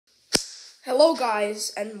Hello,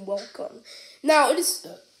 guys, and welcome. Now it is.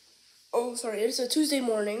 It is a Tuesday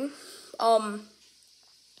morning.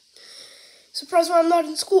 Surprise! Why I'm not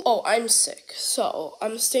in school. Oh, I'm sick, so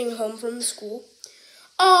I'm staying home from school.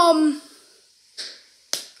 Um,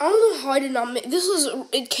 I don't know how I did not make this.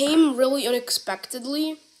 It came really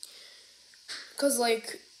unexpectedly, cause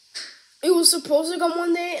it was supposed to come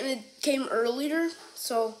one day and it came earlier,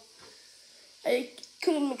 so I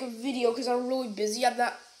couldn't make a video because I'm really busy at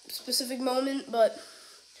that specific moment, but.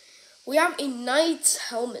 We have a knight's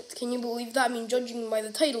helmet. Can you believe that? I mean, judging by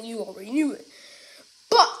the title, you already knew it.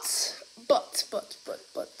 But.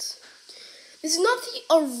 This is not the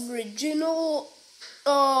original,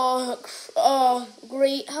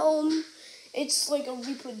 great Helm. It's like a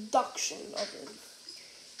reproduction of it.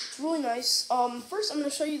 It's really nice. First I'm gonna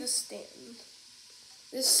show you the stand.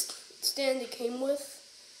 This stand it came with.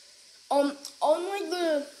 Unlike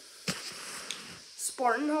the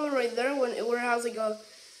Spartan helmet right there, where it has like a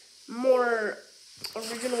more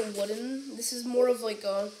original wooden. This is more of like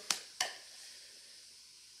a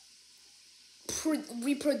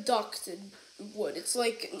reproduced wood. It's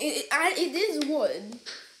like it is wood,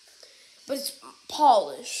 but it's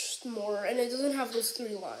polished more, and it doesn't have those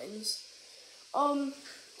three lines.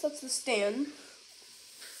 That's the stand,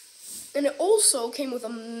 and it also came with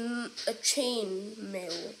a chain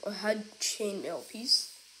mail, a head chain mail piece.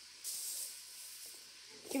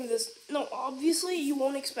 Give me this. No, obviously you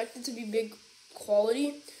won't expect it to be big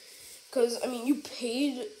quality, because I mean you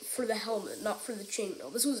paid for the helmet, not for the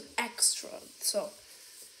chainmail. This was extra, so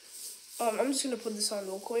I'm just gonna put this on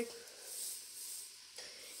real quick.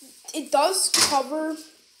 It does cover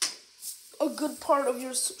a good part of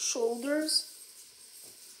your shoulders,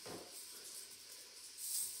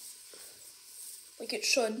 like it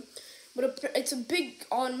should, but it's a big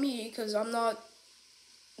on me because I'm not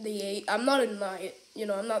a knight. You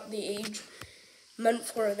know, I'm not the age meant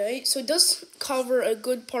for a knight. So it does cover a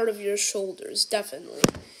good part of your shoulders, definitely.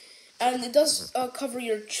 And it does cover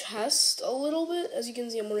your chest a little bit. As you can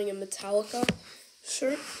see, I'm wearing a Metallica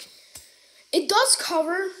shirt. It does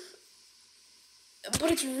cover, but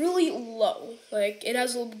it's really low. Like, it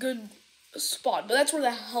has a good spot, but that's where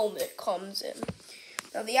the helmet comes in.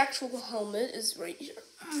 Now, the actual helmet is right here.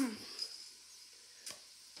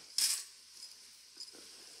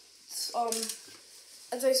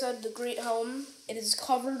 As I said, the Great Helm, it is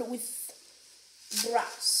covered with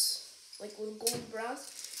brass, like with gold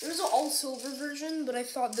brass. There's an all-silver version, but I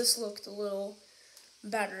thought this looked a little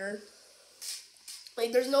better.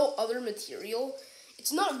 Like, there's no other material.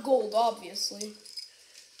 It's not gold, obviously.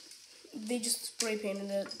 They just spray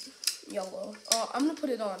painted it yellow. I'm gonna put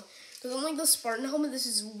it on. Because unlike the Spartan helmet, this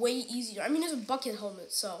is way easier. I mean, it's a bucket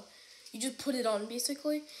helmet, so you just put it on,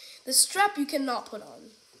 basically. The strap you cannot put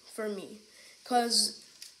on, for me. Because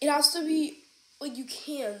it has to be, like, you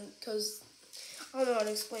can, because I don't know how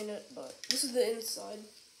to explain it, but this is the inside.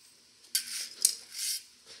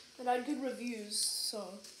 And I had good reviews,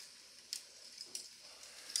 so.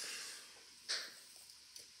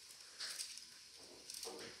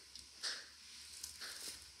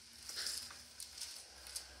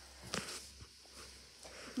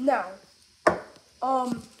 Now,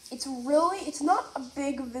 it's not a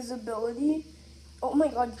big visibility. Oh my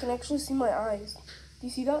god, you can actually see my eyes. Do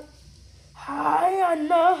you see that?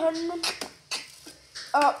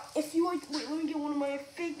 If you like, wait, let me get one of my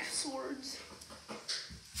fake swords.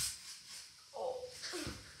 Oh,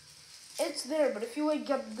 it's there, but if you like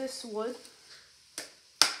get this wood,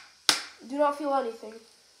 do not feel anything.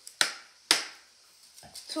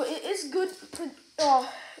 So it is good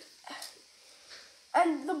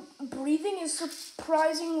and the breathing is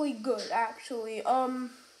surprisingly good, actually.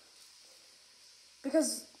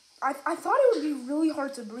 Because I thought it would be really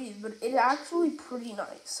hard to breathe, but it's actually pretty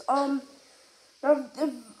nice. Now,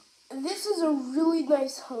 this is a really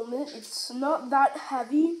nice helmet. It's not that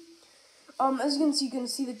heavy. As you can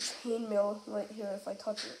see the chainmail right here if I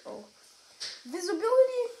touch it. Oh.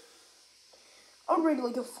 Visibility, I'll rate it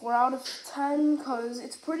like a 4 out of 10, because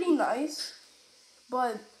it's pretty nice,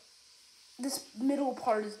 but this middle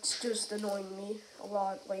part is just annoying me a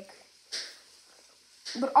lot,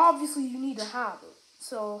 but obviously you need to have it.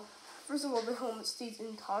 So, first of all, the helmet stays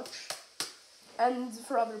in touch, and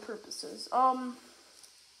for other purposes. As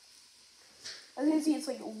you can see, it's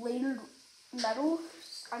like layered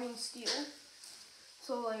steel.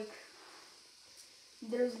 So, like,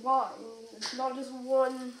 there's lines. It's not just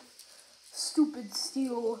one stupid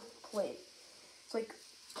steel plate. It's like,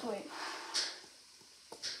 wait.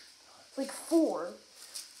 It's like 4.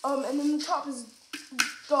 And then the top is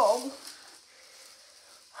dog.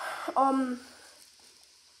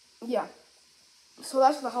 Yeah. So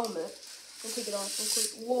that's the helmet. I'll take it off real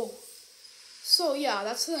quick. Whoa. So yeah,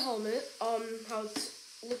 that's the helmet. How it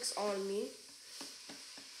looks on me.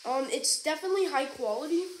 It's definitely high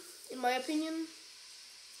quality, in my opinion.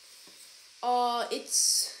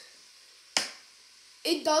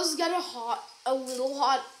 It does get a little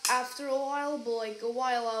hot after a while, but like a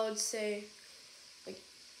while, I would say, like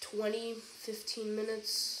 20, 15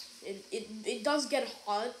 minutes. It does get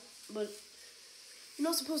hot, but you're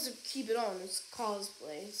not supposed to keep it on. It's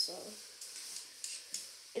cosplay, so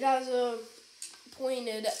it has a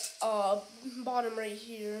pointed bottom right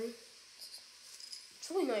here. It's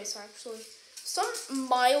really nice, actually. Some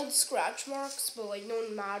mild scratch marks, but like no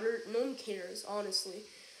one cares, honestly.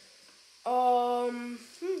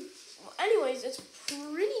 Anyways, it's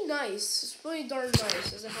pretty nice. It's really darn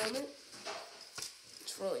nice as a helmet.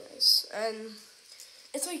 It's really nice, and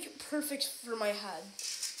it's like perfect for my head.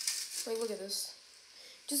 Like, look at this.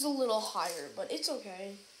 Just a little higher, but it's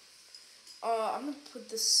okay. I'm gonna put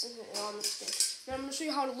this on the stand. Now I'm gonna show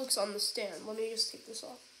you how it looks on the stand. Let me just take this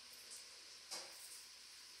off.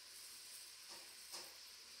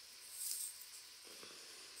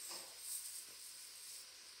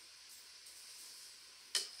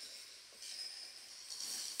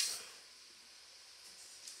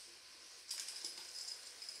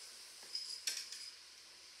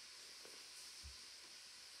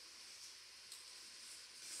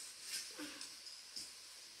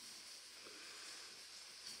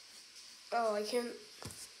 Oh, I can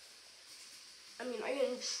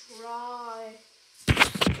try.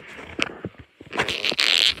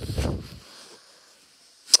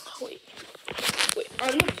 Wait,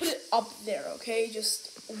 I'm gonna put it up there, okay?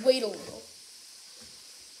 Just wait a little.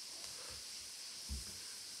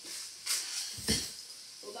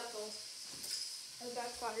 Oh, that's all. That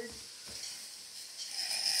backfired.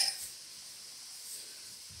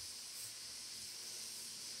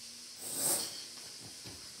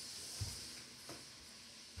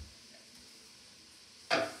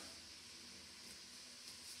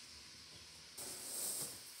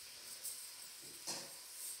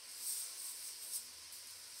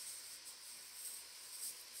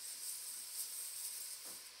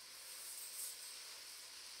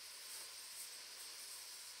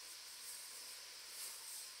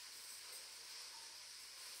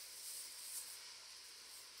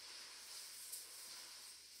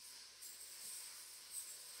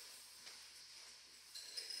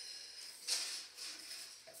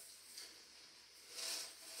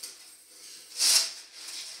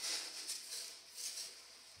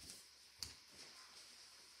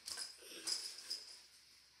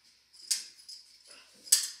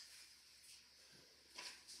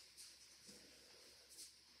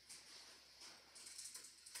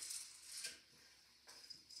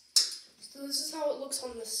 So this is how it looks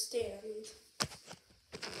on the stand.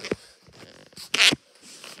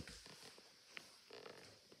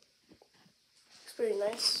 It's pretty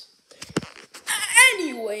nice.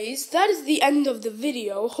 Anyways, that is the end of the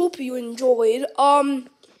video. Hope you enjoyed.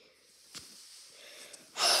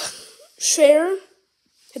 Share,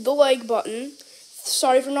 hit the like button.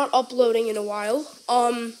 Sorry for not uploading in a while.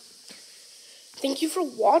 Thank you for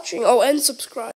watching. Oh, and subscribe.